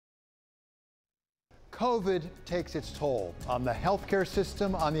COVID takes its toll on the healthcare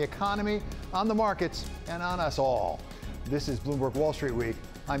system, on the economy, on the markets, and on us all. This is Bloomberg Wall Street Week.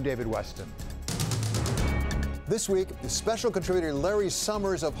 I'm David Westin. This week, special contributor Larry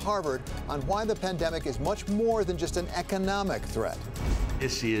Summers of Harvard on why the pandemic is much more than just an economic threat.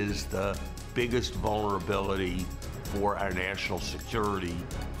 This is the biggest vulnerability for our national security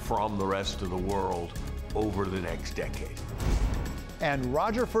from the rest of the world over the next decade. And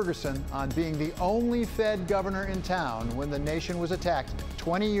Roger Ferguson on being the only Fed governor in town when the nation was attacked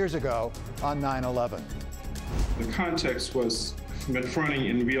 20 years ago on 9/11. The context was confronting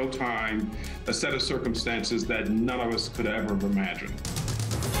in real time a set of circumstances that none of us could ever have imagined.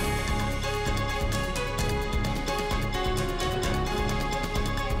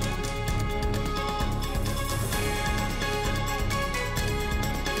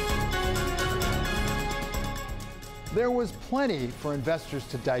 There was plenty for investors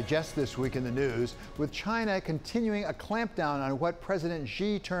to digest this week in the news, with China continuing a clampdown on what President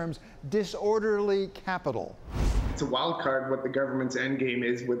Xi terms disorderly capital. It's a wild card what the government's endgame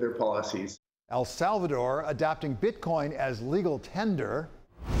is with their policies. El Salvador adopting Bitcoin as legal tender.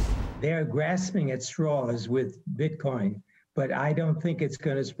 They are grasping at straws with Bitcoin, but I don't think it's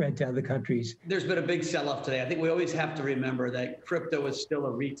going to spread to other countries. There's been a big sell-off today. I think we always have to remember that crypto is still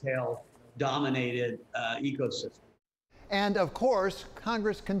a retail-dominated ecosystem. And of course,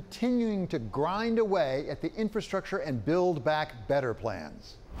 Congress continuing to grind away at the infrastructure and Build Back Better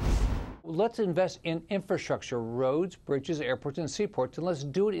plans. Let's invest in infrastructure, roads, bridges, airports, and seaports, and let's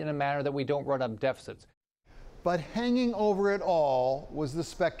do it in a manner that we don't run up deficits. But hanging over it all was the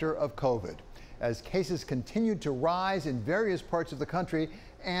specter of COVID. As cases continued to rise in various parts of the country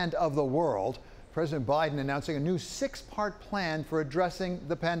and of the world, President Biden announcing a new 6-part plan for addressing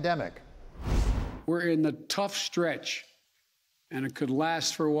the pandemic. We're in the tough stretch, and it could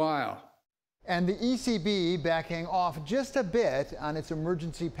last for a while. And the ECB backing off just a bit on its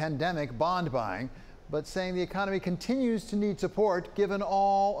emergency pandemic bond buying, but saying the economy continues to need support given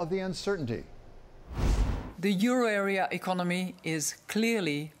all of the uncertainty. The euro area economy is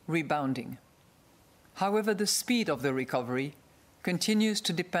clearly rebounding. However, the speed of the recovery continues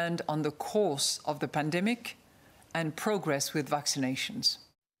to depend on the course of the pandemic and progress with vaccinations.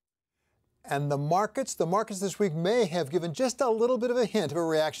 And the markets this week may have given just a little bit of a hint of a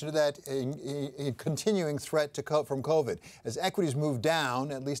reaction to that continuing threat from COVID, as equities moved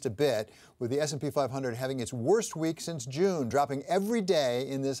down at least a bit, with the S&P 500 having its worst week since June, dropping every day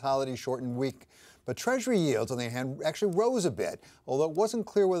in this holiday-shortened week. But Treasury yields, on the other hand, actually rose a bit, although it wasn't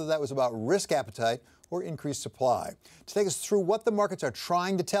clear whether that was about risk appetite or increased supply. To take us through what the markets are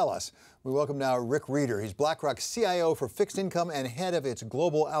trying to tell us, we welcome now Rick Rieder. He's BlackRock's CIO for fixed income and head of its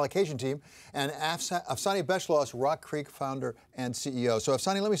global allocation team, and Afsaneh Beschloss, Rock Creek founder and CEO. So,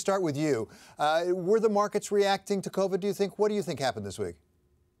 Afsaneh, let me start with you. Were the markets reacting to COVID, do you think? What do you think happened this week?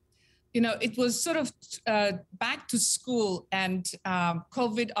 You know, it was sort of back to school, and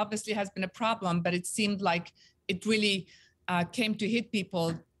COVID obviously has been a problem, but it seemed like it really came to hit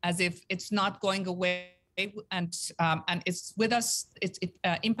people as if it's not going away, and it's with us. It's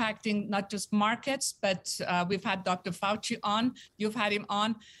impacting not just markets, but we've had Dr. Fauci on. You've had him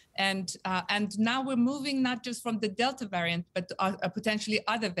on, and now we're moving not just from the Delta variant, but potentially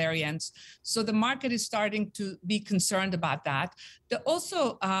other variants. So the market is starting to be concerned about that. The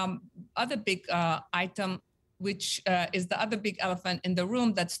also other big item, which is the other big elephant in the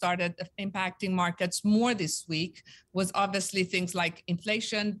room that started impacting markets more this week, was obviously things like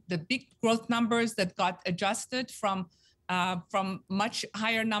inflation, the big growth numbers that got adjusted from much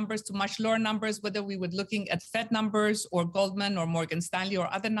higher numbers to much lower numbers, whether we were looking at Fed numbers or Goldman or Morgan Stanley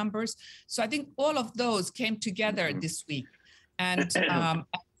or other numbers. So I think all of those came together this week and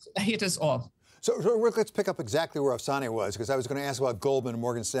hit us all. So Rick, let's pick up exactly where Afsaneh was, because I was going to ask about Goldman and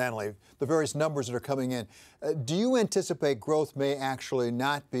Morgan Stanley, the various numbers that are coming in. Do you anticipate growth may actually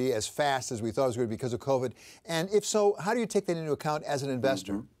not be as fast as we thought it was going to be because of COVID? And if so, how do you take that into account as an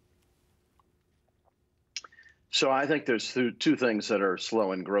investor? So I think there's two things that are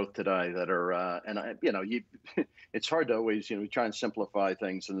slowing growth today that are, it's hard to always, we try and simplify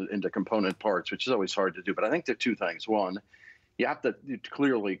things into component parts, which is always hard to do. But I think there are two things. One, you have to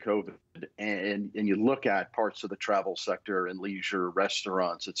clearly COVID, and you look at parts of the travel sector and leisure,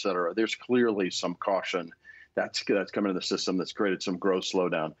 restaurants, et cetera. There's clearly some caution that's come into the system that's created some growth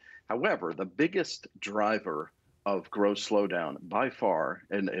slowdown. However, the biggest driver of growth slowdown by far,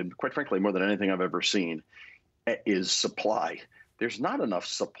 and quite frankly, more than anything I've ever seen, is supply. There's not enough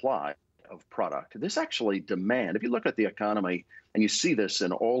supply of product. There's actually demand. If you look at the economy, and you see this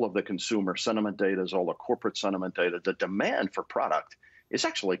in all of the consumer sentiment data, all the corporate sentiment data, the demand for product is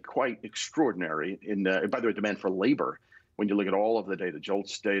actually quite extraordinary. By the way, demand for labor, when you look at all of the data,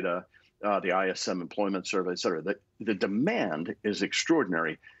 JOLTS data, the ISM employment survey, et cetera, the demand is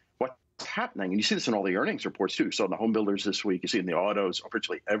extraordinary. What's happening, and you see this in all the earnings reports too. So in the home builders this week, you see in the autos,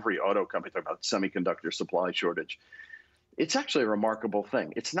 virtually every auto company talking about semiconductor supply shortage. It's actually a remarkable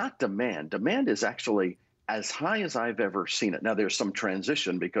thing. It's not demand. Demand is actually as high as I've ever seen it. Now, there's some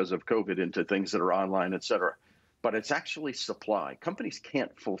transition because of COVID into things that are online, et cetera, but it's actually supply. Companies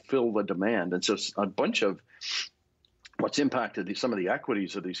can't fulfill the demand. And so a bunch of what's impacted some of the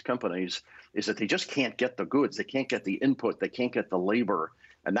equities of these companies is that they just can't get the goods. They can't get the input. They can't get the labor.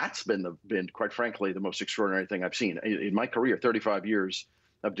 And that's been, quite frankly, the most extraordinary thing I've seen. In my career, 35 years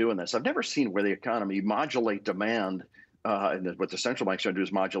of doing this, I've never seen where the economy modulate demand. And what the central bank's trying to do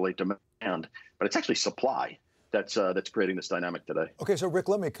is modulate demand, but it's actually supply that's creating this dynamic today. Okay, so Rick,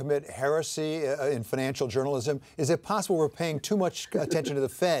 let me commit heresy in financial journalism. Is it possible we're paying too much attention to the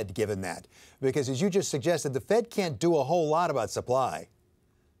Fed, given that? Because as you just suggested, the Fed can't do a whole lot about supply.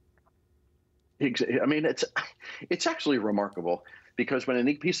 I mean, it's actually remarkable, because when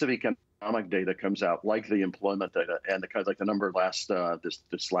a piece of economic data comes out, like the employment data, and like the number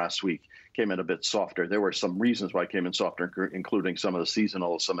this last week came in a bit softer. There were some reasons why it came in softer, including some of the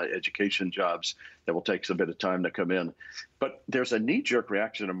seasonal, some education jobs that will take some bit of time to come in. But there's a knee-jerk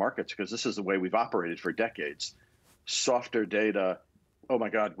reaction in markets because this is the way we've operated for decades. Softer data, oh my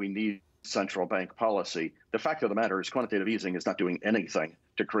God, we need central bank policy. The fact of the matter is quantitative easing is not doing anything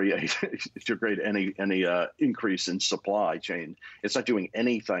to create any increase in supply chain. It's not doing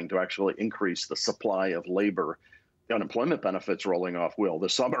anything to actually increase the supply of labor. The unemployment benefits rolling off will. The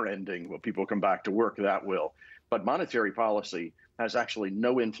summer ending, will people come back to work? That will. But monetary policy has actually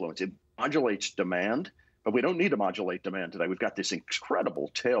no influence. It modulates demand, but we don't need to modulate demand today. We've got this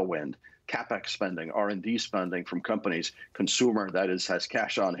incredible tailwind, CapEx spending, R&D spending from companies. Consumer, that is, has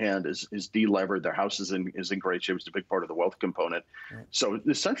cash on hand, is delevered. Their house is in great shape. It's a big part of the wealth component. Right. So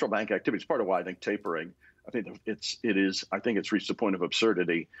the central bank activity is part of why I think tapering. I think it's reached a point of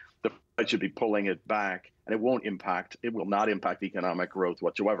absurdity. The Fed should be pulling it back, and it will not impact economic growth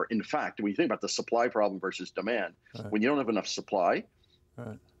whatsoever. In fact, when you think about the supply problem versus demand, right, when you don't have enough supply,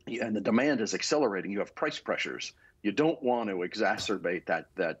 right, and the demand is accelerating, you have price pressures. You don't want to exacerbate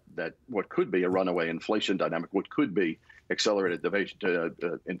that what could be a runaway inflation dynamic, what could be accelerated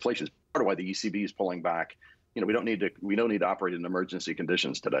inflation. Is part of why the ECB is pulling back. We don't need to operate in emergency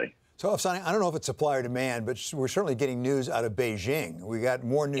conditions today. So, Afsaneh, I don't know if it's supply or demand, but we're certainly getting news out of Beijing. We got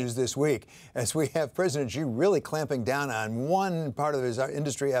more news this week as we have President Xi really clamping down on one part of his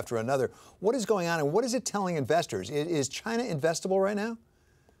industry after another. What is going on, and what is it telling investors? Is China investable right now?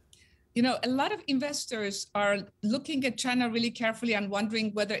 A lot of investors are looking at China really carefully and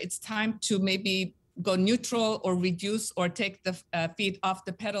wondering whether it's time to maybe go neutral or reduce or take the feet off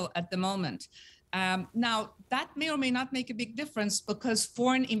the pedal at the moment. Now, that may or may not make a big difference because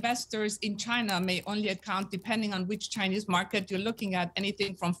foreign investors in China may only account, depending on which Chinese market you're looking at,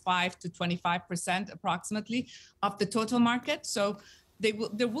 anything from 5 to 25% approximately of the total market. So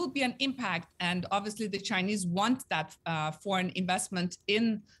there will be an impact. And obviously, the Chinese want that foreign investment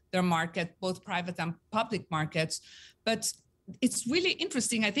in their market, both private and public markets. But it's really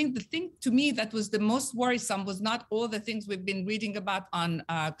interesting. I think the thing to me that was the most worrisome was not all the things we've been reading about on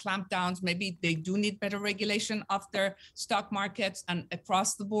clampdowns. Maybe they do need better regulation of their stock markets and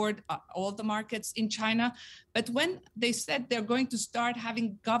across the board, all the markets in China. But when they said they're going to start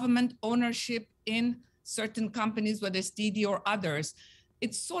having government ownership in certain companies, whether it's Didi or others,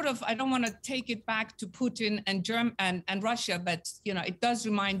 it's sort of, I don't want to take it back to Putin and Russia, but it does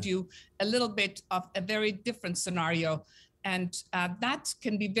remind you a little bit of a very different scenario. And that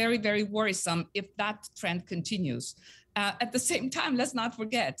can be very, very worrisome if that trend continues. At the same time, let's not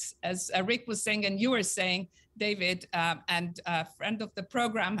forget, as Rick was saying and you were saying, David, and a friend of the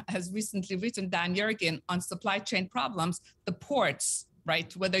program has recently written, Dan Yergin, on supply chain problems, the ports,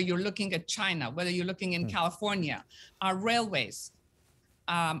 right? Whether you're looking at China, whether you're looking in California, our railways,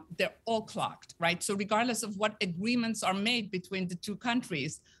 they're all clogged, right? So regardless of what agreements are made between the two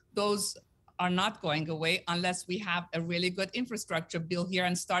countries, those are not going away unless we have a really good infrastructure bill here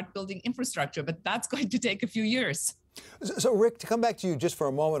and start building infrastructure. But that's going to take a few years. So, Rick, to come back to you just for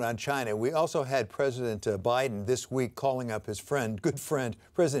a moment on China, we also had President Biden this week calling up his good friend,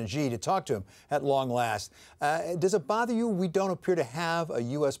 President Xi, to talk to him at long last. Does it bother you we don't appear to have a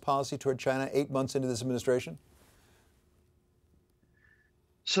U.S. policy toward China 8 months into this administration?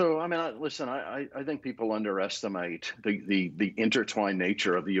 So, I mean, listen, I think people underestimate the intertwined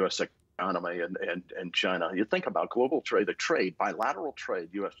nature of the U.S. economy and China. You think about global trade, bilateral trade,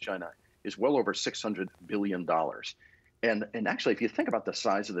 U.S.-China, is well over $600 billion. And actually, if you think about the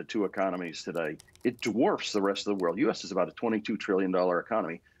size of the two economies today, it dwarfs the rest of the world. U.S. is about a $22 trillion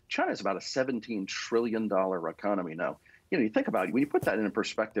economy. China is about a $17 trillion economy now. You know, you think about it, when you put that in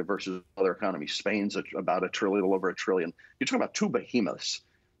perspective versus other economies, Spain's about $1 trillion, a little over $1 trillion. You're talking about two behemoths.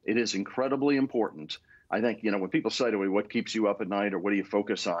 It is incredibly important. I think, you know, when people say to me, what keeps you up at night or what do you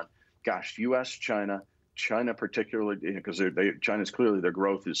focus on? Gosh, U.S., China particularly, because China's clearly their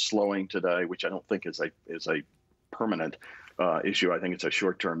growth is slowing today, which I don't think is a permanent issue. I think it's a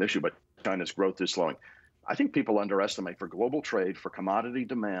short-term issue, but China's growth is slowing. I think people underestimate for global trade, for commodity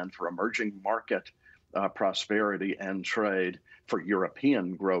demand, for emerging market prosperity and trade, for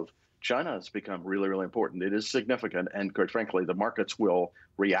European growth. China has become really, really important. It is significant. And quite frankly, the markets will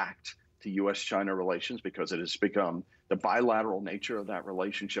react to U.S.-China relations because it has become the bilateral nature of that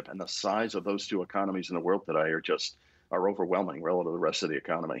relationship and the size of those two economies in the world today are overwhelming relative to the rest of the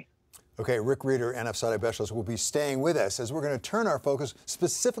economy. Okay, Rick Rieder and Afsaneh Beschloss will be staying with us as we're going to turn our focus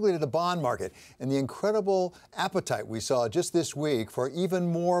specifically to the bond market and the incredible appetite we saw just this week for even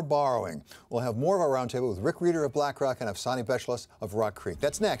more borrowing. We'll have more of our roundtable with Rick Rieder of Blackrock and Afsaneh Beschloss of Rock Creek.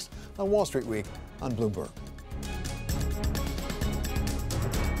 That's next on Wall Street Week on Bloomberg.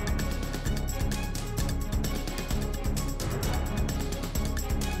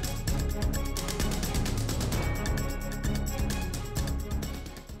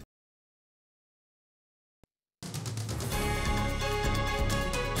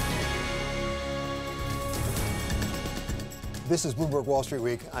 This is Bloomberg Wall Street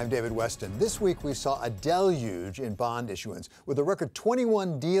Week. I'm David Westin. This week we saw a deluge in bond issuance with a record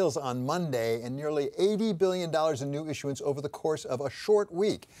 21 deals on Monday and nearly $80 billion in new issuance over the course of a short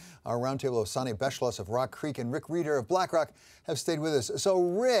week. Our roundtable of Afsaneh Beschloss of Rock Creek and Rick Rieder of Blackrock have stayed with us. So,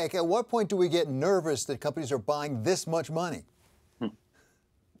 Rick, at what point do we get nervous that companies are buying this much money?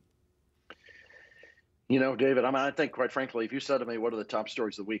 You know, David, I think, quite frankly, if you said to me, what are the top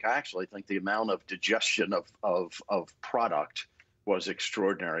stories of the week, I actually think the amount of digestion of product was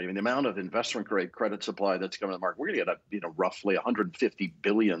extraordinary. I mean, the amount of investment-grade credit supply that's coming to the market, we're going to get roughly 150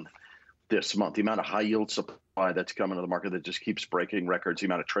 billion this month. The amount of high-yield supply that's coming to the market that just keeps breaking records, the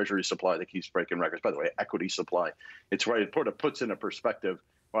amount of Treasury supply that keeps breaking records. By the way, equity supply. It's right. It puts into perspective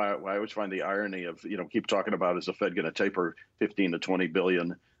why I always find the irony of, keep talking about is the Fed going to taper 15 to 20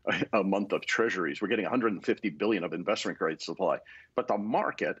 billion a month of treasuries. We're getting 150 billion of investment grade supply. But the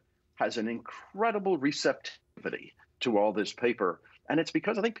market has an incredible receptivity to all this paper. And it's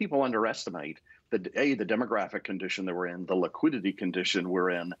because I think people underestimate the demographic condition that we're in, the liquidity condition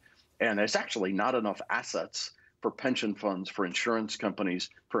we're in. And there's actually not enough assets for pension funds, for insurance companies,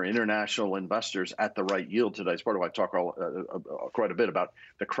 for international investors at the right yield today. It's part of why I talk quite a bit about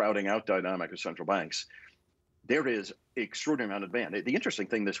the crowding out dynamic of central banks. There is extraordinary amount of demand. The interesting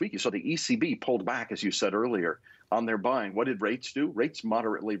thing this week, you saw the ECB pulled back, as you said earlier, on their buying. What did rates do? Rates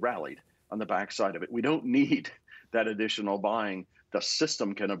moderately rallied on the backside of it. We don't need that additional buying. The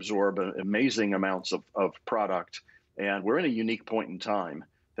system can absorb amazing amounts of product, and we're in a unique point in time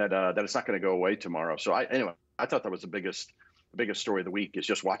that it's not going to go away tomorrow. So anyway, I thought that was the biggest story of the week is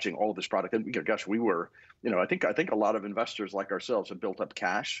just watching all of this product. And gosh, we were, I think a lot of investors like ourselves have built up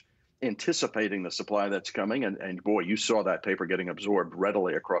cash anticipating the supply that's coming. And boy, you saw that paper getting absorbed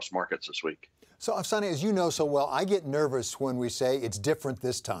readily across markets this week. So, Afsaneh, as you know so well, I get nervous when we say it's different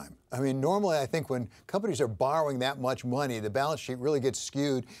this time. I mean, normally I think when companies are borrowing that much money, the balance sheet really gets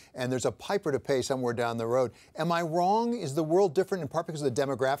skewed and there's a piper to pay somewhere down the road. Am I wrong? Is the world different in part because of the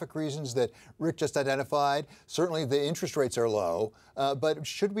demographic reasons that Rick just identified? Certainly the interest rates are low, but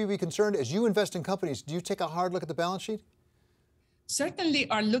should we be concerned? As you invest in companies, do you take a hard look at the balance sheet? Certainly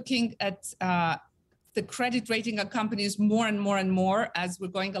are looking at the credit rating of companies more and more and more as we're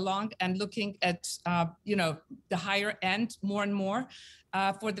going along, and looking at the higher end more and more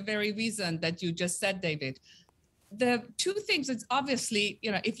for the very reason that you just said, David. The two things is obviously,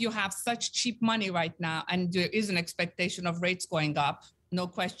 if you have such cheap money right now and there is an expectation of rates going up, no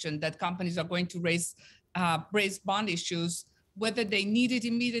question that companies are going to raise bond issues. Whether they need it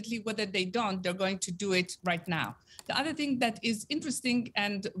immediately, whether they don't, they're going to do it right now. The other thing that is interesting,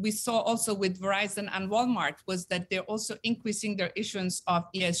 and we saw also with Verizon and Walmart, was that they're also increasing their issuance of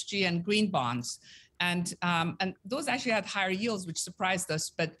ESG and green bonds. And those actually had higher yields, which surprised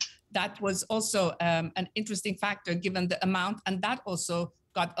us. But that was also an interesting factor given the amount. And that also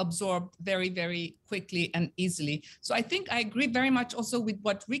got absorbed very, very quickly and easily. So I think I agree very much also with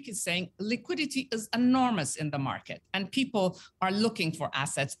what Rick is saying. Liquidity is enormous in the market, and people are looking for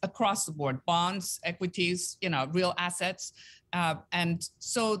assets across the board, bonds, equities, real assets. And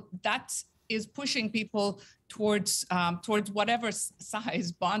so that is pushing people towards whatever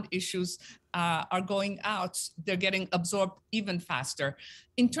size bond issues are going out, they're getting absorbed even faster.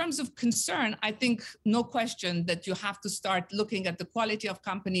 In terms of concern, I think no question that you have to start looking at the quality of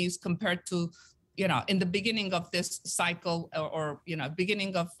companies compared to, in the beginning of this cycle or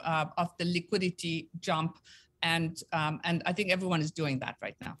beginning of the liquidity jump. And I think everyone is doing that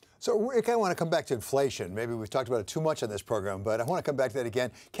right now. So Rick, I want to come back to inflation. Maybe we've talked about it too much on this program, but I want to come back to that again.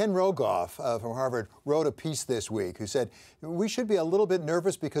 Ken Rogoff from Harvard wrote a piece this week who said we should be a little bit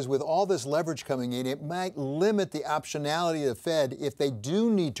nervous because with all this leverage coming in, it might limit the optionality of the Fed if they do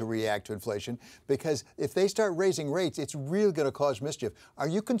need to react to inflation, because if they start raising rates, it's really going to cause mischief. Are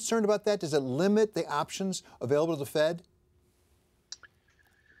you concerned about that? Does it limit the options available to the Fed?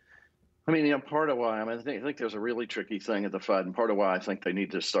 I mean, part of why I think there's a really tricky thing at the Fed, and part of why I think they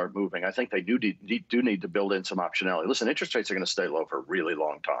need to start moving. I think they do need to build in some optionality. Listen, interest rates are going to stay low for a really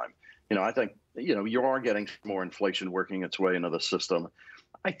long time. I think you are getting more inflation working its way into the system.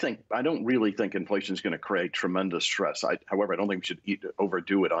 I don't really think inflation is going to create tremendous stress. However, I don't think we should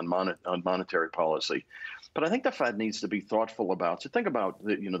overdo it on monetary policy. But I think the Fed needs to be thoughtful about. So think about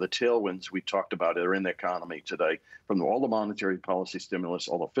the tailwinds we talked about that are in the economy today, from all the monetary policy stimulus,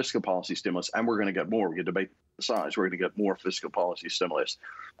 all the fiscal policy stimulus, and we're going to get more. We can debate the size. We're going to get more fiscal policy stimulus,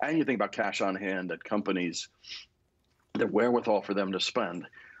 and you think about cash on hand at companies, the wherewithal for them to spend.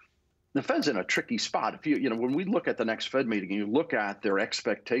 The Fed's in a tricky spot. If when we look at the next Fed meeting, you look at their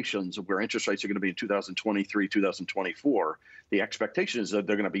expectations of where interest rates are going to be in 2023, 2024. The expectation is that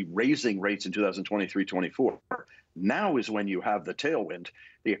they're going to be raising rates in 2023, 24. Now is when you have the tailwind.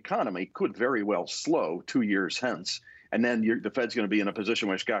 The economy could very well slow 2 years hence, and then the Fed's going to be in a position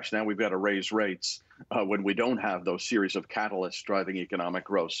where, gosh, now we've got to raise rates when we don't have those series of catalysts driving economic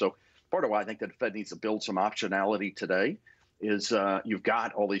growth. So part of why I think that the Fed needs to build some optionality today is you've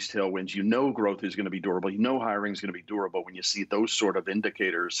got all these tailwinds. Growth is going to be durable. Hiring is going to be durable when you see those sort of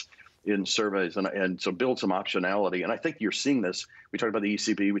indicators in surveys, and so build some optionality. And I think you're seeing this. We talked about the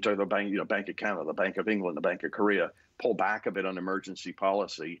ECB. We talked about Bank of Canada, the Bank of England, the Bank of Korea pull back a bit on emergency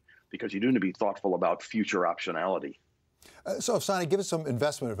policy because you do need to be thoughtful about future optionality. So, Afsaneh, give us some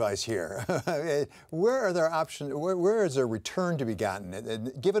investment advice here. Where are there options? Where is there return to be gotten?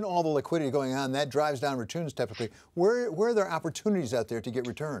 And given all the liquidity going on, that drives down returns typically. Where are there opportunities out there to get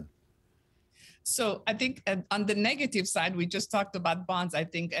return? So I think on the negative side, we just talked about bonds, I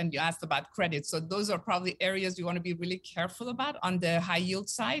think, and you asked about credit. So those are probably areas you want to be really careful about on the high yield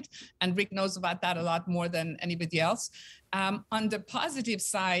side. And Rick knows about that a lot more than anybody else. On the positive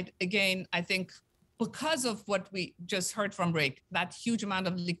side, again, I think because of what we just heard from Rick, that huge amount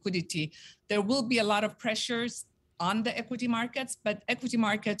of liquidity, there will be a lot of pressures on the equity markets, but equity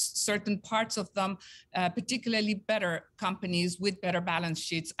markets, certain parts of them, particularly better companies with better balance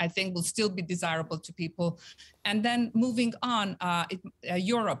sheets, I think will still be desirable to people. And then moving on,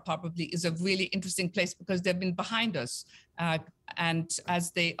 Europe probably is a really interesting place because they've been behind us. And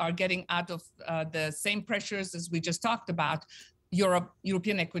as they are getting out of the same pressures as we just talked about,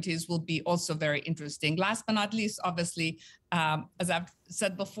 European equities will be also very interesting. Last but not least, obviously, as I've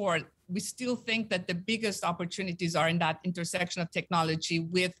said before, we still think that the biggest opportunities are in that intersection of technology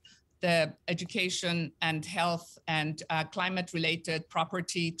with the education and health and climate-related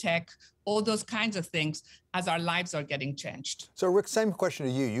property, tech, all those kinds of things as our lives are getting changed. So, Rick, same question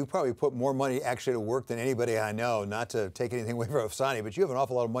to you. You probably put more money actually to work than anybody I know, not to take anything away from Afsaneh, but you have an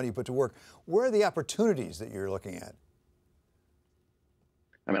awful lot of money you put to work. Where are the opportunities that you're looking at?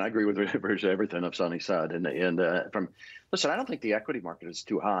 I mean, I agree with virtually everything Afsaneh said. Listen, I don't think the equity market is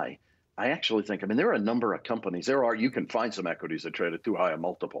too high. I actually think, there are a number of companies. You can find some equities that trade at too high a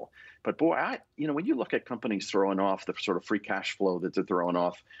multiple. But boy, when you look at companies throwing off the sort of free cash flow that they're throwing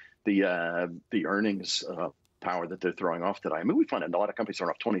off, the earnings power that they're throwing off today. We find a lot of companies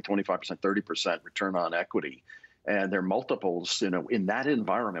throwing off 20, 25%, 30% return on equity. And their multiples, in that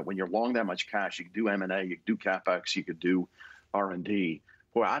environment, when you're long that much cash, you can do M&A, you can do CapEx, you could do R&D.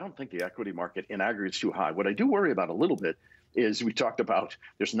 Boy, I don't think the equity market in aggregate is too high. What I do worry about a little bit is we talked about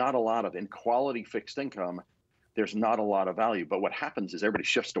there's not a lot of in quality fixed income. There's not a lot of value. But what happens is everybody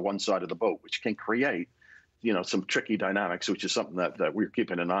shifts to one side of the boat, which can create, some tricky dynamics, which is something that we're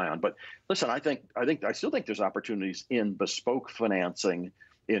keeping an eye on. But listen, I still think there's opportunities in bespoke financing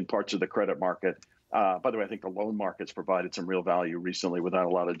in parts of the credit market. By the way, I think the loan markets provided some real value recently without a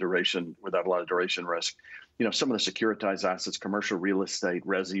lot of duration risk. Some of the securitized assets, commercial real estate,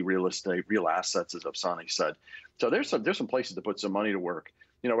 resi real estate, real assets, as Afsaneh said. So there's some places to put some money to work.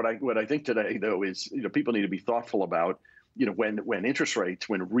 What I think today though is people need to be thoughtful about when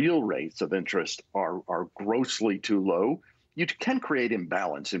real rates of interest are grossly too low. you can create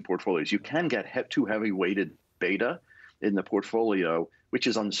imbalance in portfolios. You can get too heavy weighted beta in the portfolio, which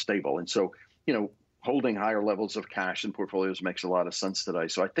is unstable. And so, holding higher levels of cash in portfolios makes a lot of sense today.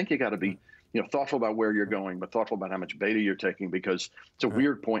 So I think you got to be, thoughtful about where you're going, but thoughtful about how much beta you're taking, because it's a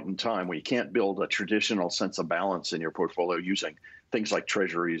weird point in time where you can't build a traditional sense of balance in your portfolio using things like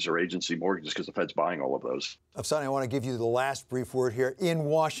treasuries or agency mortgages because the Fed's buying all of those. Afsaneh, I want to give you the last brief word here. In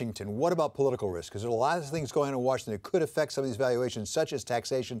Washington, what about political risk? Because there are a lot of things going on in Washington that could affect some of these valuations, such as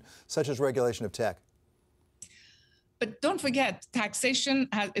taxation, such as regulation of tech. But don't forget, taxation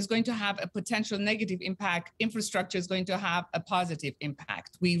is going to have a potential negative impact. Infrastructure is going to have a positive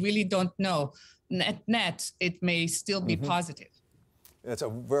impact. We really don't know. Net, it may still be positive. That's a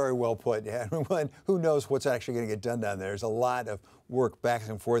very well put. Yeah. Who knows what's actually going to get done down there? There's a lot of work back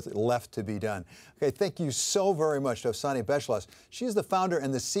and forth left to be done. Okay, thank you so very much to Afsaneh Beschloss. She's the founder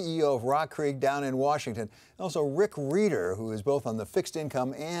and the CEO of Rock Creek down in Washington. Also, Rick Rieder, who is both on the fixed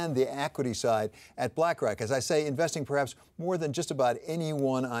income and the equity side at Blackrock. As I say, investing perhaps more than just about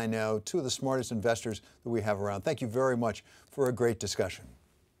anyone I know. Two of the smartest investors that we have around. Thank you very much for a great discussion.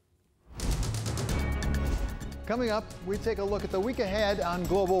 Coming up, we take a look at the week ahead on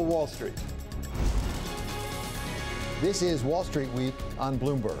Global Wall Street. This is Wall Street Week on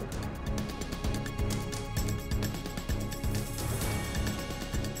Bloomberg.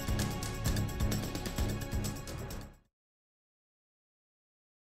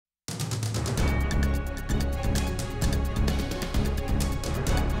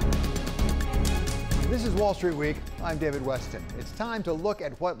 This is Wall Street Week. I'm David Westin. It's time to look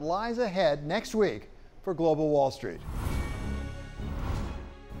at what lies ahead next week for Global Wall Street.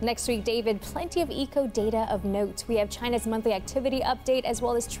 Next week, David, plenty of eco data of note. We have China's monthly activity update, as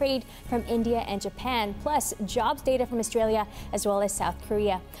well as trade from India and Japan, plus jobs data from Australia, as well as South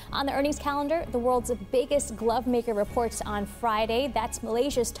Korea. On the earnings calendar, the world's biggest glove maker reports on Friday. That's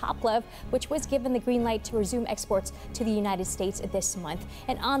Malaysia's Top Glove, which was given the green light to resume exports to the United States this month.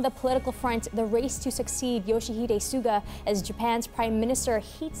 And on the political front, the race to succeed Yoshihide Suga as Japan's prime minister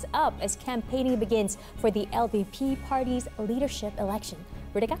heats up as campaigning begins for the LDP party's leadership election.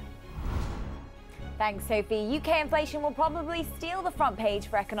 Rieder? Thanks, Sophie. UK inflation will probably steal the front page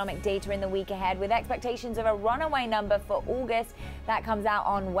for economic data in the week ahead, with expectations of a runaway number for August. That comes out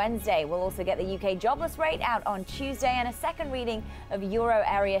on Wednesday. We'll also get the UK jobless rate out on Tuesday and a second reading of Euro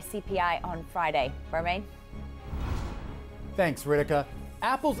area CPI on Friday. Romain? Thanks, Rieder.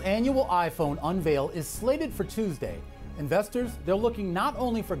 Apple's annual iPhone unveil is slated for Tuesday. Investors, they're looking not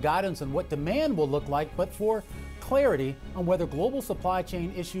only for guidance on what demand will look like, but for clarity on whether global supply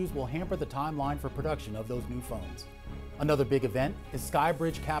chain issues will hamper the timeline for production of those new phones. Another big event is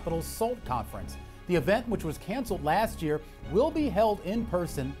Skybridge Capital's SALT conference. The event, which was canceled last year, will be held in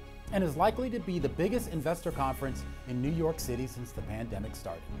person and is likely to be the biggest investor conference in New York City since the pandemic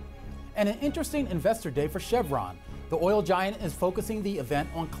started. And an interesting investor day for Chevron. The oil giant is focusing the event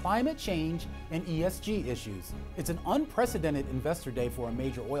on climate change and ESG issues. It's an unprecedented investor day for a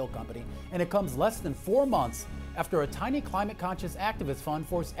major oil company, and it comes less than 4 months after a tiny climate-conscious activist fund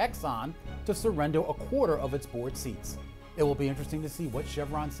forced Exxon to surrender a quarter of its board seats. It will be interesting to see what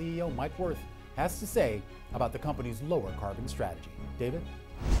Chevron CEO Mike Wirth has to say about the company's lower carbon strategy. David?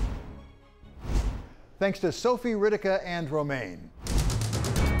 Thanks to Sophie, Rieder, and Romain.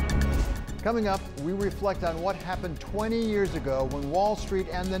 Coming up, we reflect on what happened 20 years ago when Wall Street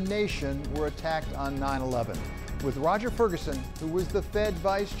and the nation were attacked on 9/11. With Roger Ferguson, who was the Fed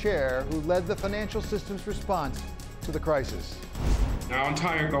vice chair who led the financial system's response to the crisis. Our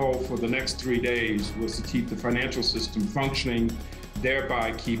entire goal for the next 3 days was to keep the financial system functioning,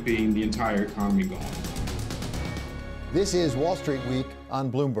 thereby keeping the entire economy going. This is Wall Street Week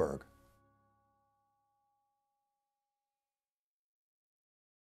on Bloomberg.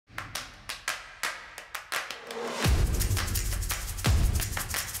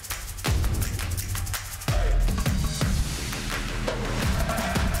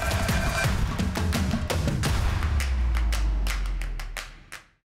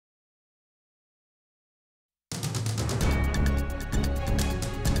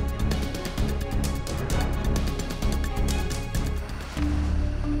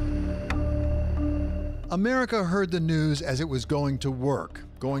 America heard the news as it was going to work,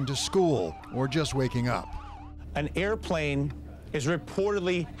 going to school, or just waking up. An airplane is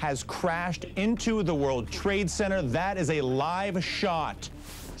reportedly has crashed into the World Trade Center. That is a live shot.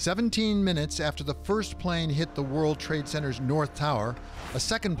 17 minutes after the first plane hit the World Trade Center's North Tower, a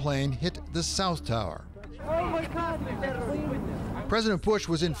second plane hit the South Tower. Oh my God. President Bush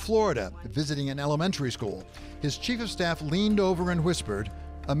was in Florida visiting an elementary school. His chief of staff leaned over and whispered,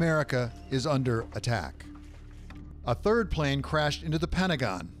 "America is under attack." A third plane crashed into the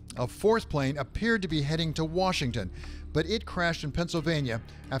Pentagon. A fourth plane appeared to be heading to Washington, but it crashed in Pennsylvania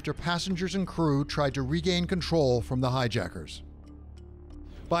after passengers and crew tried to regain control from the hijackers.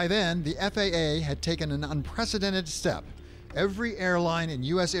 By then, the FAA had taken an unprecedented step. Every airline in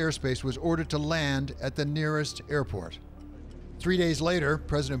U.S. airspace was ordered to land at the nearest airport. 3 days later,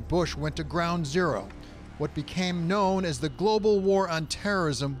 President Bush went to ground zero. What became known as the global war on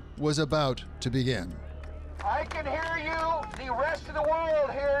terrorism was about to begin. I can hear you, the rest of the world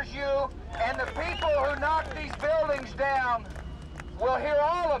hears you, and the people who knocked these buildings down will hear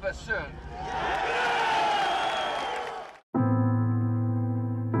all of us soon.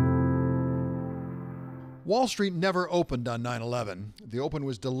 Wall Street never opened on 9/11. The open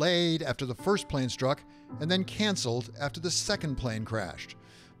was delayed after the first plane struck and then canceled after the second plane crashed.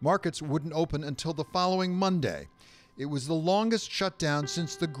 Markets wouldn't open until the following Monday. It was the longest shutdown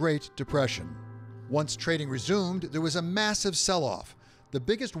since the Great Depression. Once trading resumed, there was a massive sell-off, the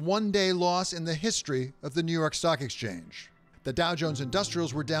biggest one-day loss in the history of the New York Stock Exchange. The Dow Jones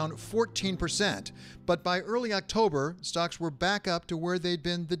Industrials were down 14%, but by early October, stocks were back up to where they'd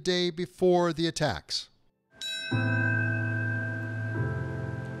been the day before the attacks.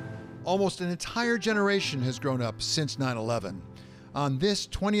 Almost an entire generation has grown up since 9/11. On this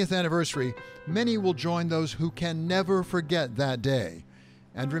 20th anniversary, many will join those who can never forget that day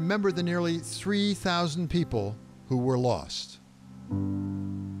and remember the nearly 3,000 people who were lost.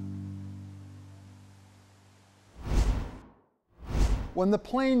 When the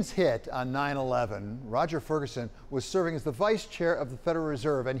planes hit on 9/11, Roger Ferguson was serving as the vice chair of the Federal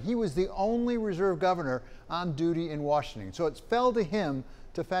Reserve, and he was the only reserve governor on duty in Washington. So it fell to him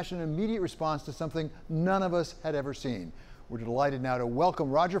to fashion an immediate response to something none of us had ever seen. We're delighted now to welcome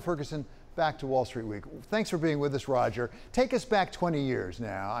Roger Ferguson back to Wall Street Week. Thanks for being with us, Roger. Take us back 20 years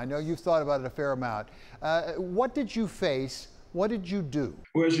now. I know you've thought about it a fair amount. What did you face? What did you do?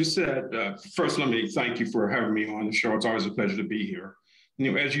 Well, as you said, first let me thank you for having me on the show. It's always a pleasure to be here.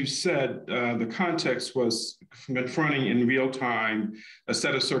 You know, as you said, the context was confronting in real time a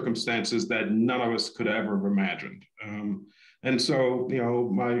set of circumstances that none of us could ever have imagined. And so, you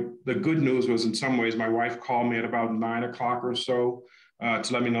know, the good news was in some ways my wife called me at about 9 o'clock or so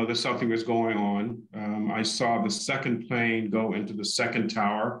to let me know that something was going on. I saw the second plane go into the second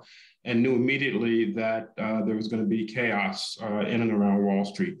tower and knew immediately that there was going to be chaos in and around Wall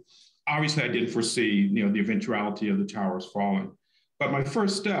Street. Obviously, I didn't foresee, you know, the eventuality of the towers falling. But my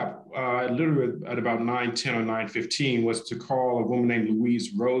first step, literally at about 9:10 or 9:15, was to call a woman named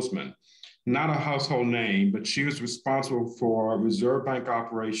Louise Roseman. Not a household name, but she was responsible for Reserve Bank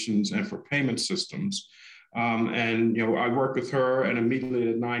operations and for payment systems. And, you know, I worked with her, and immediately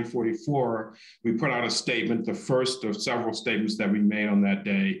at 9:44, we put out a statement, the first of several statements that we made on that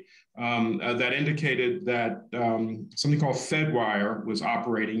day, that indicated that something called FedWire was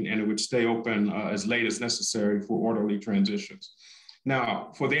operating and it would stay open as late as necessary for orderly transitions.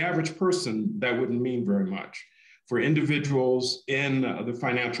 Now, for the average person, that wouldn't mean very much. For individuals in the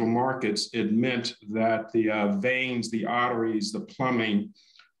financial markets, it meant that the veins, the arteries, the plumbing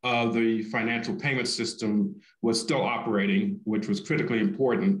of the financial payment system was still operating, which was critically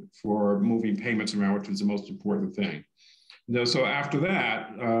important for moving payments around, which was the most important thing. So after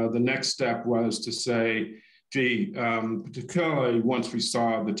that, the next step was to say, gee, particularly once we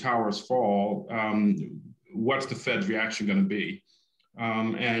saw the towers fall, what's the Fed's reaction going to be?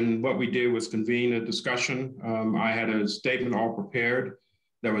 And what we did was convene a discussion. I had a statement all prepared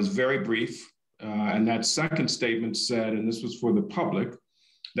that was very brief. And that second statement said, and this was for the public,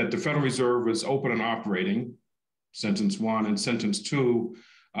 that the Federal Reserve was open and operating, sentence one, and sentence two,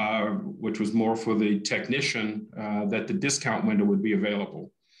 which was more for the technician, that the discount window would be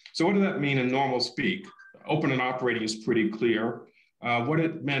available. So what does that mean in normal speak? Open and operating is pretty clear. What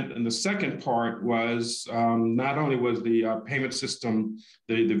it meant in the second part was not only was the payment system,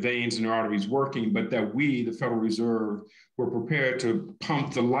 the veins and the arteries working, but that we, the Federal Reserve, were prepared to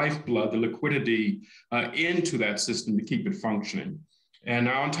pump the lifeblood, the liquidity into that system to keep it functioning. And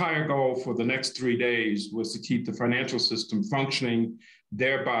our entire goal for the next 3 days was to keep the financial system functioning,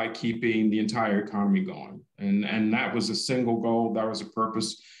 thereby keeping the entire economy going. And that was a single goal, that was a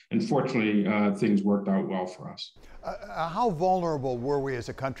purpose. And fortunately, things worked out well for us. How vulnerable were we as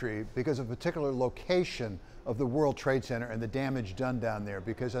a country because of a particular location of the World Trade Center and the damage done down there?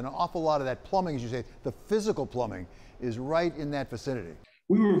 Because an awful lot of that plumbing, as you say, the physical plumbing, is right in that vicinity.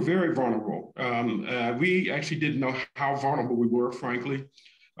 We were very vulnerable. We actually didn't know how vulnerable we were, frankly.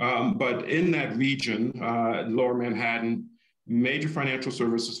 But in that region, Lower Manhattan, major financial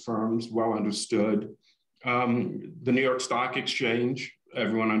services firms, well understood. The New York Stock Exchange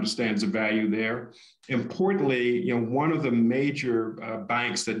Everyone understands the value there. Importantly, one of the major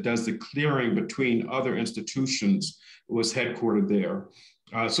banks that does the clearing between other institutions was headquartered there.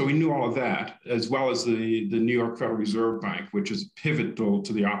 So we knew all of that, as well as the New York Federal Reserve Bank, which is pivotal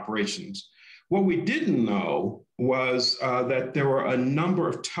to the operations. What we didn't know was that there were a number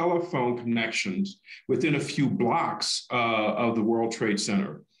of telephone connections within a few blocks of the World Trade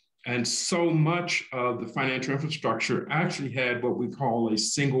Center. And so much of the financial infrastructure actually had what we call a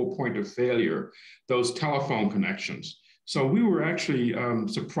single point of failure, those telephone connections. So we were actually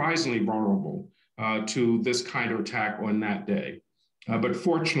surprisingly vulnerable to this kind of attack on that day. But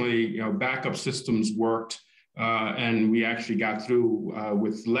fortunately, backup systems worked, and we actually got through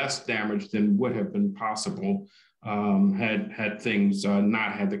with less damage than would have been possible had things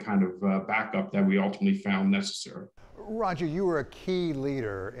not had the kind of backup that we ultimately found necessary. Roger, you were a key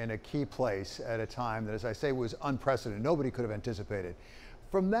leader in a key place at a time that, as I say, was unprecedented. Nobody could have anticipated.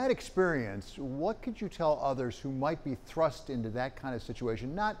 From that experience, what could you tell others who might be thrust into that kind of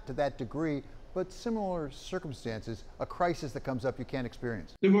situation, not to that degree, but similar circumstances, a crisis that comes up you can't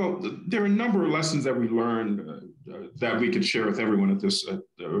experience? Well, there are a number of lessons that we learned that we could share with everyone at this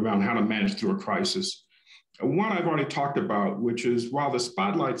around how to manage through a crisis. One I've already talked about, which is while the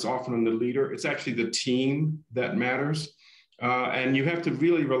spotlight's often on the leader, it's actually the team that matters. And you have to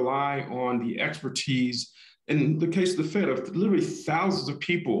really rely on the expertise, in the case of the Fed, of literally thousands of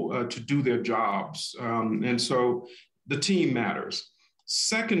people to do their jobs. And so the team matters.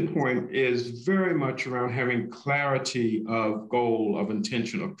 Second point is very much around having clarity of goal, of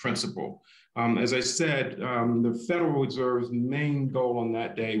intention, of principle. As I said, the Federal Reserve's main goal on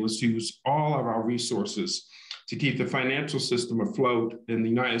that day was to use all of our resources to keep the financial system afloat in the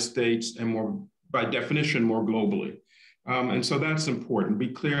United States and more, by definition, more globally. And so that's important. Be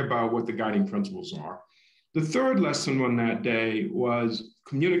clear about what the guiding principles are. The third lesson on that day was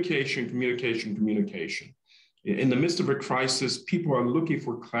communication, communication, communication. In the midst of a crisis, people are looking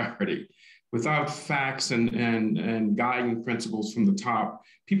for clarity. Without facts and guiding principles from the top,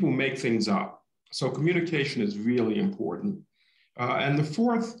 people make things up. So communication is really important. And the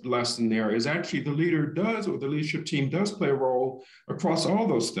fourth lesson there is actually the leader does, or the leadership team does play a role across all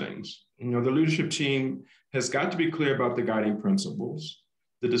those things. The leadership team has got to be clear about the guiding principles.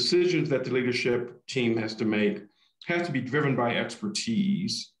 The decisions that the leadership team has to make have to be driven by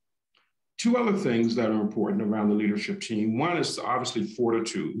expertise. Two other things that are important around the leadership team. One is obviously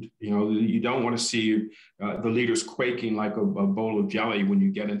fortitude. You don't want to see the leaders quaking like a bowl of jelly when you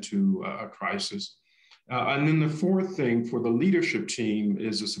get into a crisis. And then the fourth thing for the leadership team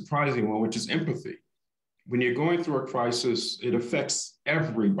is a surprising one, which is empathy. When you're going through a crisis, it affects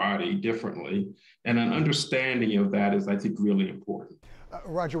everybody differently. And an understanding of that is, I think, really important.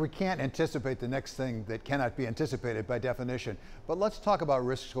 Roger, we can't anticipate the next thing that cannot be anticipated by definition, but let's talk about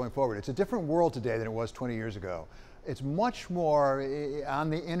risks going forward. It's a different world today than it was 20 years ago. It's much more on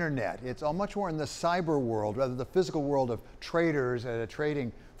the internet. It's much more in the cyber world rather than the physical world of traders at a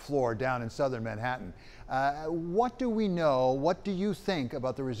trading floor down in southern Manhattan. What do we know? What do you think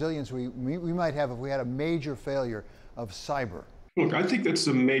about the resilience we might have if we had a major failure of cyber? Look, I think that's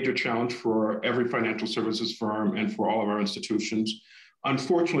a major challenge for every financial services firm and for all of our institutions.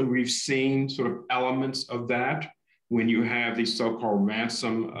 Unfortunately, we've seen sort of elements of that when you have these so-called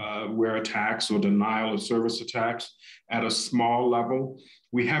ransomware attacks or denial of service attacks at a small level.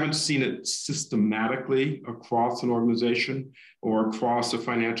 We haven't seen it systematically across an organization or across a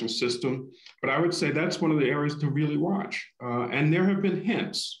financial system, but I would say that's one of the areas to really watch. And there have been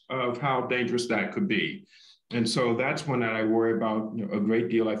hints of how dangerous that could be. And so that's one that I worry about a great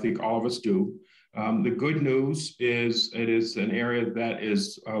deal. I think all of us do. The good news is it is an area that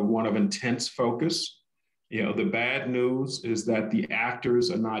is one of intense focus. The bad news is that the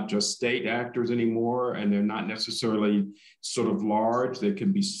actors are not just state actors anymore, and they're not necessarily sort of large. They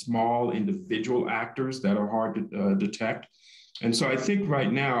can be small individual actors that are hard to detect. And so I think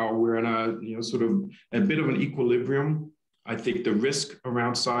right now we're in a sort of a bit of an equilibrium. I think the risk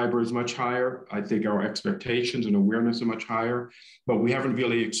around cyber is much higher. I think our expectations and awareness are much higher, but we haven't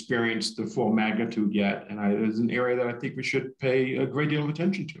really experienced the full magnitude yet. And it is an area that I think we should pay a great deal of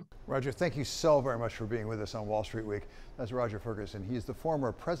attention to. Roger, thank you so very much for being with us on Wall Street Week. That's Roger Ferguson. He is the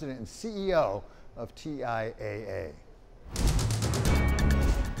former president and CEO of TIAA.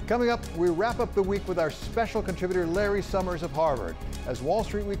 Coming up, we wrap up the week with our special contributor, Larry Summers of Harvard, as Wall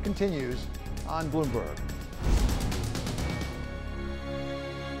Street Week continues on Bloomberg.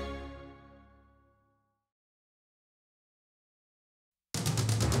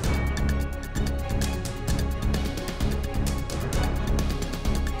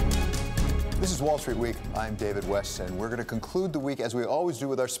 is Wall Street Week. I'm David Westin. We're going to conclude the week, as we always do,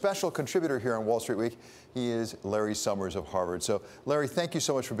 with our special contributor here on Wall Street Week. He is Larry Summers of Harvard. So, Larry, thank you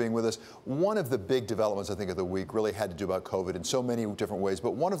so much for being with us. One of the big developments, I think, of the week really had to do about COVID in so many different ways,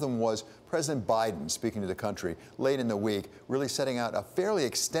 but one of them was President Biden speaking to the country late in the week, really setting out a fairly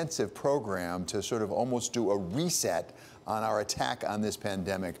extensive program to sort of almost do a reset on our attack on this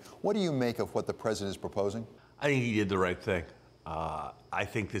pandemic. What do you make of what the president is proposing? I think he did the right thing. I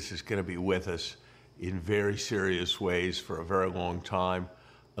think this is going to be with us in very serious ways for a very long time,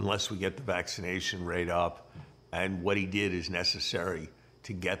 unless we get the vaccination rate up. And what he did is necessary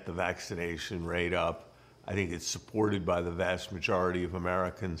to get the vaccination rate up. I think it's supported by the vast majority of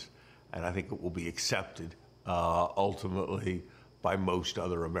Americans, and I think it will be accepted ultimately by most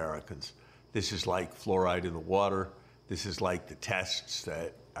other Americans. This is like fluoride in the water. This is like the tests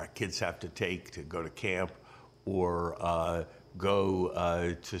that our kids have to take to go to camp or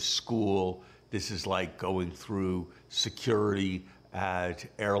go to school. This is like going through security at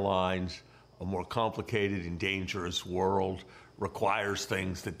airlines. A more complicated and dangerous world requires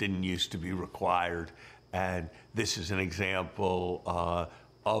things that didn't used to be required. And this is an example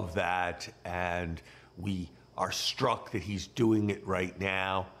of that. And we are struck that he's doing it right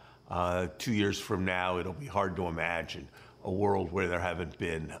now. 2 years from now, it'll be hard to imagine a world where there haven't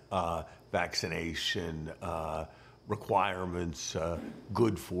been vaccination requirements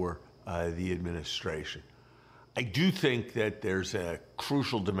good for the administration. I do think that there's a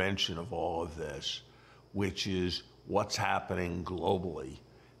crucial dimension of all of this, which is what's happening globally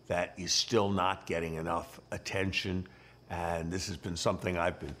that is still not getting enough attention. And this has been something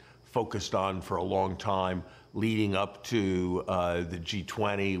I've been focused on for a long time, leading up to the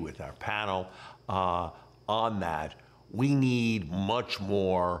G20 with our panel on that. We need much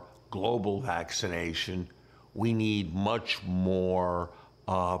more global vaccination. We need much more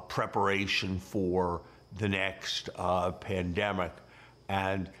preparation for the next pandemic.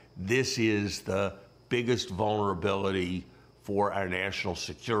 And this is the biggest vulnerability for our national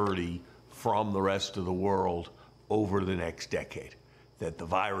security from the rest of the world over the next decade. That the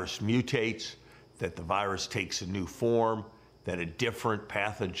virus mutates, that the virus takes a new form, that a different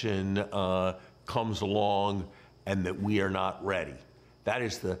pathogen comes along, and that we are not ready. That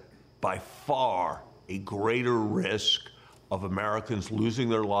is by far a greater risk of Americans losing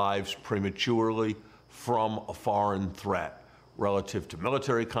their lives prematurely from a foreign threat relative to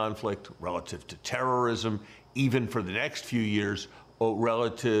military conflict, relative to terrorism, even for the next few years,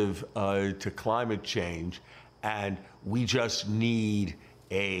 relative to climate change. And we just need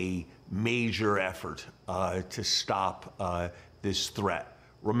a major effort to stop this threat.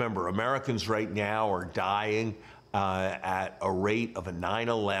 Remember, Americans right now are dying at a rate of a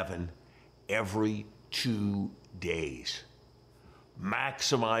 9/11 every 2 days.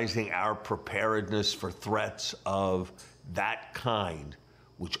 Maximizing our preparedness for threats of that kind,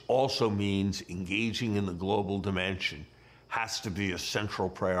 which also means engaging in the global dimension, has to be a central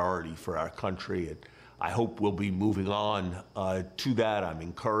priority for our country. And I hope we'll be moving on to that. I'm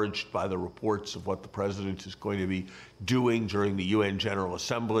encouraged by the reports of what the president is going to be doing during the UN General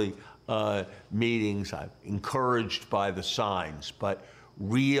Assembly meetings. I'm encouraged by the signs, but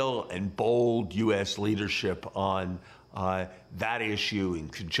real and bold U.S. leadership on that issue in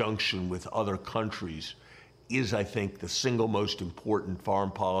conjunction with other countries is, I think, the single most important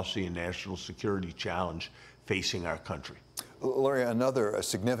foreign policy and national security challenge facing our country. Larry, another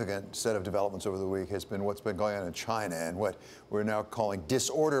significant set of developments over the week has been what's been going on in China and what we're now calling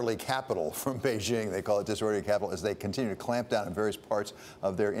disorderly capital from Beijing. They call it disorderly capital as they continue to clamp down on various parts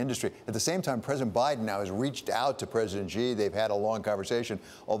of their industry. At the same time, President Biden now has reached out to President Xi. They've had a long conversation,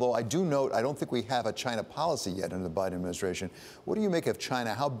 although I do note I don't think we have a China policy yet under the Biden administration. What do you make of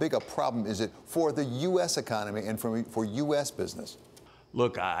China? How big a problem is it for the U.S. economy and for U.S. business?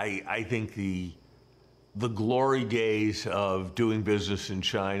 Look, I think the glory days of doing business in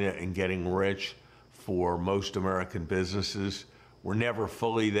China and getting rich for most American businesses were never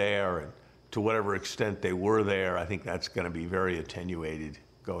fully there. And to whatever extent they were there, I think that's going to be very attenuated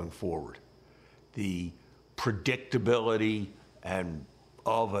going forward. The predictability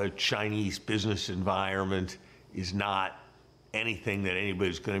of a Chinese business environment is not anything that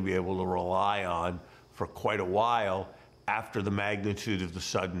anybody's going to be able to rely on for quite a while after the magnitude of the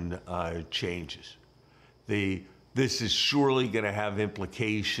sudden changes. This is surely going to have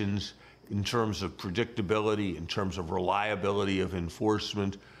implications in terms of predictability, in terms of reliability of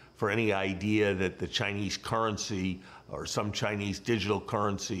enforcement, for any idea that the Chinese currency or some Chinese digital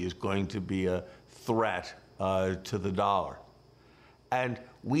currency is going to be a threat to the dollar. And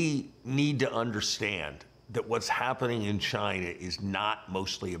we need to understand that what's happening in China is not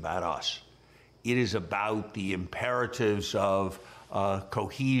mostly about us. It is about the imperatives of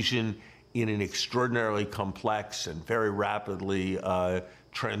cohesion in an extraordinarily complex and very rapidly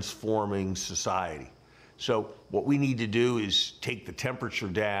transforming society. So what we need to do is take the temperature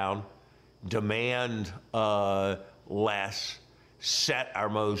down, demand less, set our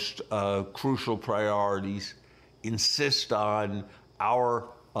most crucial priorities, insist on our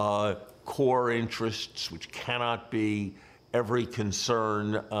core interests, which cannot be every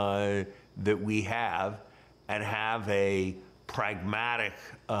concern that we have, and have a pragmatic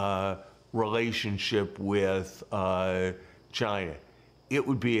relationship with China. It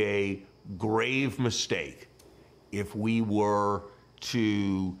would be a grave mistake if we were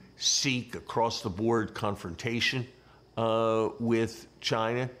to seek across-the-board confrontation with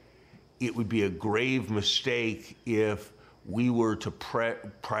China. It would be a grave mistake if we were to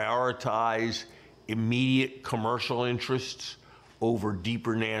prioritize immediate commercial interests over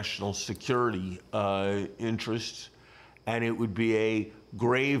deeper national security interests. And it would be a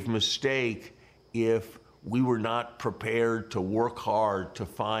grave mistake if we were not prepared to work hard to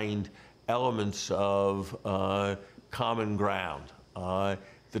find elements of common ground.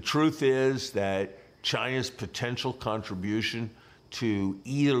 The truth is that China's potential contribution to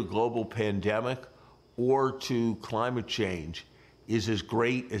either global pandemic or to climate change is as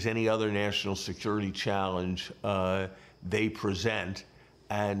great as any other national security challenge they present,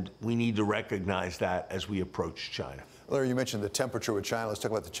 and we need to recognize that as we approach China. Larry, you mentioned the temperature with China. Let's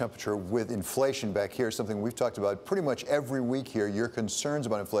talk about the temperature with inflation back here, something we've talked about pretty much every week here, your concerns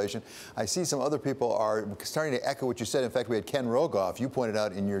about inflation. I see some other people are starting to echo what you said. In fact, we had Ken Rogoff, you pointed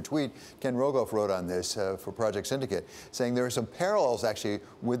out in your tweet, Ken Rogoff wrote on this for Project Syndicate, saying there are some parallels actually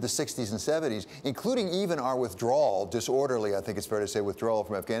with the 60s and 70s, including even our withdrawal, disorderly, I think it's fair to say, withdrawal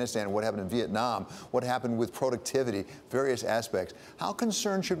from Afghanistan, and what happened in Vietnam, what happened with productivity, various aspects. How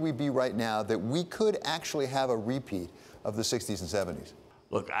concerned should we be right now that we could actually have a repeat of the 60s and 70s?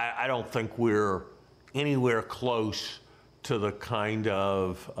 Look, I don't think we're anywhere close to the kind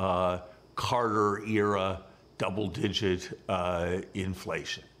of Carter-era double-digit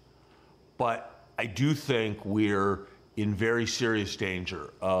inflation. But I do think we're in very serious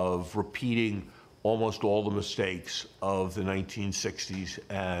danger of repeating almost all the mistakes of the 1960s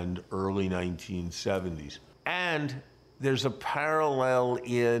and early 1970s. And there's a parallel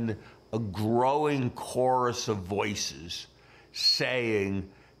in a growing chorus of voices saying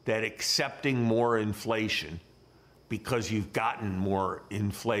that accepting more inflation because you've gotten more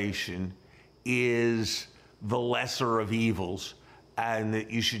inflation is the lesser of evils, and that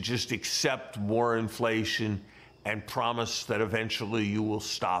you should just accept more inflation and promise that eventually you will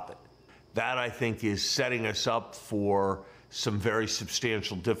stop it. That, I think, is setting us up for some very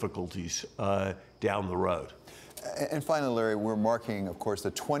substantial difficulties down the road. And finally, Larry, we're marking, of course, the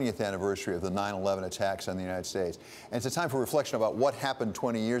 20th anniversary of the 9/11 attacks on the United States. And it's a time for reflection about what happened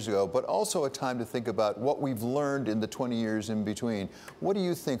 20 years ago, but also a time to think about what we've learned in the 20 years in between. What do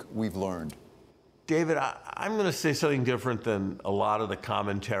you think we've learned? David, I'm going to say something different than a lot of the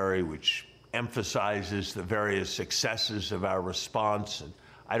commentary, which emphasizes the various successes of our response, and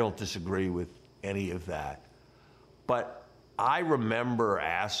I don't disagree with any of that. But I remember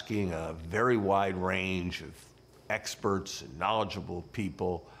asking a very wide range of experts and knowledgeable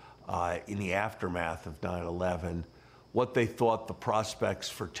people in the aftermath of 9/11 what they thought the prospects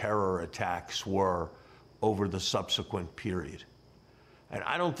for terror attacks were over the subsequent period. And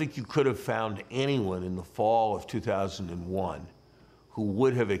I don't think you could have found anyone in the fall of 2001 who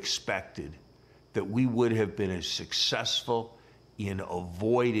would have expected that we would have been as successful in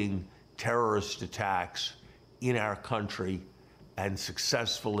avoiding terrorist attacks in our country and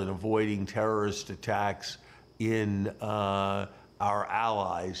successful in avoiding terrorist attacks in our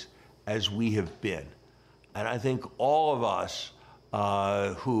allies as we have been. And I think all of us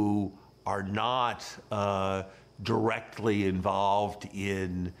who are not directly involved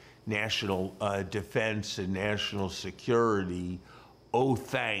in national defense and national security owe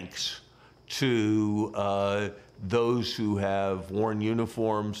thanks to those who have worn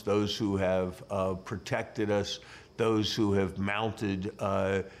uniforms, those who have protected us, those who have mounted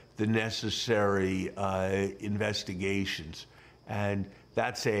the necessary investigations. And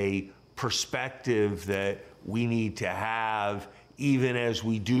that's a perspective that we need to have, even as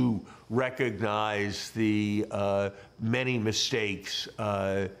we do recognize the many mistakes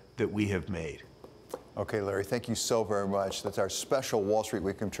that we have made. Okay, Larry, thank you so very much. That's our special Wall Street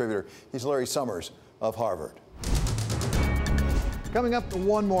Week contributor. He's Larry Summers of Harvard. Coming up,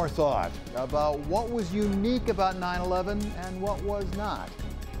 one more thought about what was unique about 9/11 and what was not.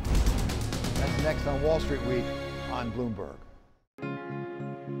 That's next on Wall Street Week on Bloomberg.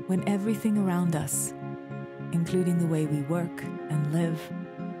 when everything around us, including the way we work and live,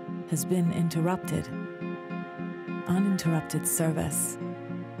 has been interrupted. Uninterrupted service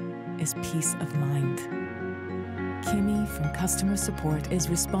is peace of mind. Kimmy from customer support is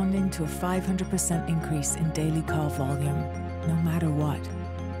responding to a 500% increase in daily call volume, no matter what.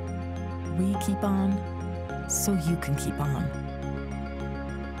 We keep on, so you can keep on.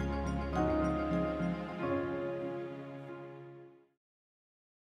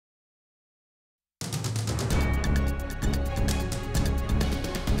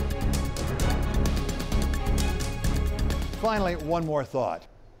 Finally, one more thought.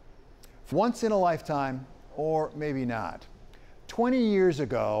 Once in a lifetime, or maybe not. 20 years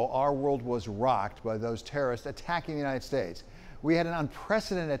ago, our world was rocked by those terrorists attacking the United States. We had an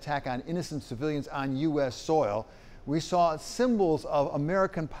unprecedented attack on innocent civilians on U.S. soil. We saw symbols of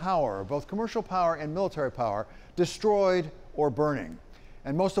American power, both commercial power and military power, destroyed or burning.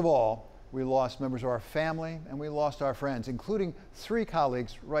 And most of all, we lost members of our family and we lost our friends, including 3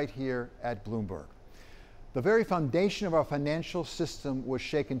 colleagues right here at Bloomberg. The very foundation of our financial system was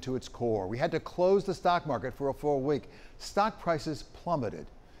shaken to its core. We had to close the stock market for a full week. Stock prices plummeted.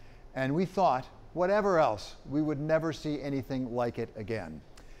 And we thought, whatever else, we would never see anything like it again.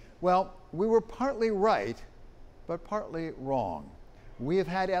 Well, we were partly right, but partly wrong. We have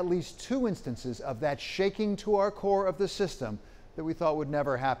had at least 2 instances of that shaking to our core of the system that we thought would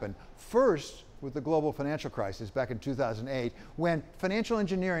never happen. First, with the global financial crisis back in 2008, when financial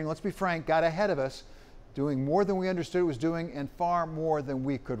engineering, let's be frank, got ahead of us, doing more than we understood it was doing and far more than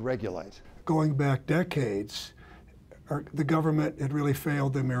we could regulate. Going back decades, the government had really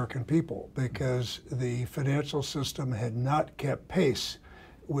failed the American people because the financial system had not kept pace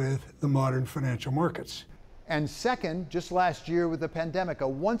with the modern financial markets. And second, just last year with the pandemic, a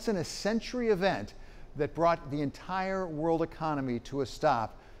once-in-a-century event that brought the entire world economy to a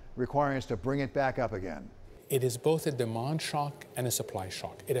stop, requiring us to bring it back up again. It is both a demand shock and a supply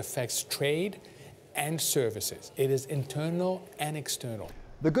shock. It affects trade and services. It is internal and external.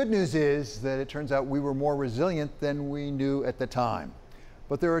 The good news is that it turns out we were more resilient than we knew at the time.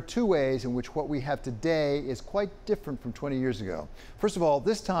 But there are 2 ways in which what we have today is quite different from 20 years ago. First of all,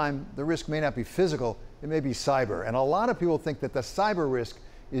 this time the risk may not be physical, it may be cyber. And a lot of people think that the cyber risk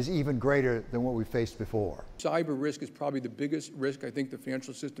is even greater than what we faced before. Cyber risk is probably the biggest risk I think the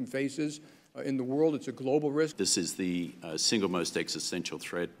financial system faces in the world. It's a global risk. This is the single most existential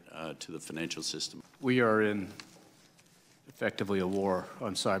threat to the financial system. We are in effectively a war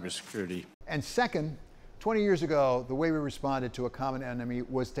on cybersecurity. And second, 20 years ago, the way we responded to a common enemy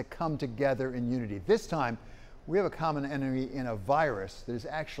was to come together in unity. This time, we have a common enemy in a virus that is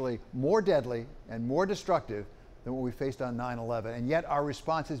actually more deadly and more destructive than what we faced on 9/11, and yet our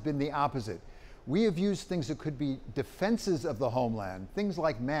response has been the opposite. We have used things that could be defenses of the homeland, things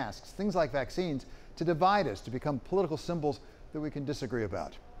like masks, things like vaccines, to divide us, to become political symbols that we can disagree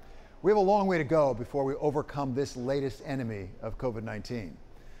about. We have a long way to go before we overcome this latest enemy of COVID-19.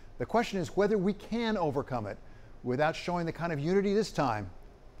 The question is whether we can overcome it without showing the kind of unity this time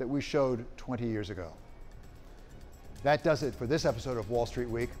that we showed 20 years ago. That does it for this episode of Wall Street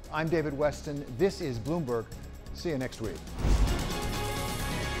Week. I'm David Westin. This is Bloomberg. See you next week.